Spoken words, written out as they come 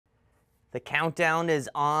The countdown is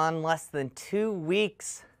on, less than 2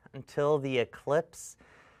 weeks until the eclipse,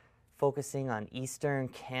 focusing on eastern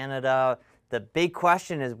Canada. The big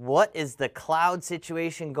question is, what is the cloud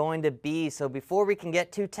situation going to be? So before we can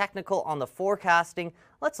get too technical on the forecasting,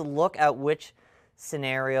 let's look at which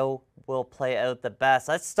scenario will play out the best.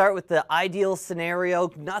 Let's start with the ideal scenario,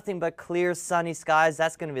 nothing but clear sunny skies.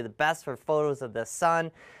 That's going to be the best for photos of the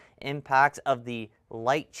sun, impacts of the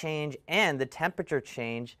light change, and the temperature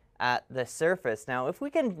change at the surface. Now, if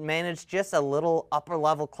we can manage just a little upper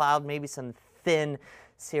level cloud, maybe some thin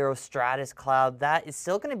cirrostratus cloud, that is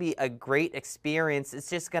still going to be a great experience. It's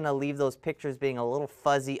just going to leave those pictures being a little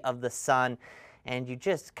fuzzy of the sun, and you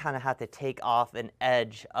just kind of have to take off an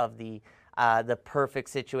edge of the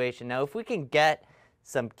perfect situation. Now, if we can get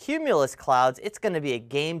some cumulus clouds, it's going to be a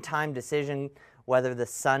game time decision whether the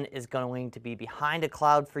sun is going to be behind a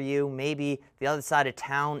cloud for you, maybe the other side of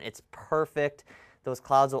town. It's perfect. Those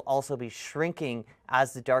clouds will also be shrinking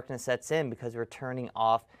as the darkness sets in because we're turning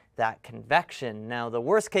off that convection. Now, the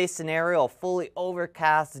worst case scenario, a fully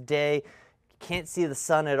overcast day, can't see the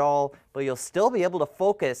sun at all, but you'll still be able to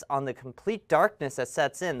focus on the complete darkness that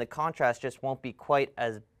sets in. The contrast just won't be quite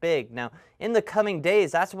as big. Now, in the coming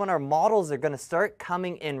days, that's when our models are going to start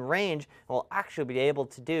coming in range, and we'll actually be able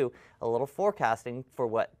to do a little forecasting for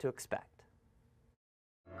what to expect.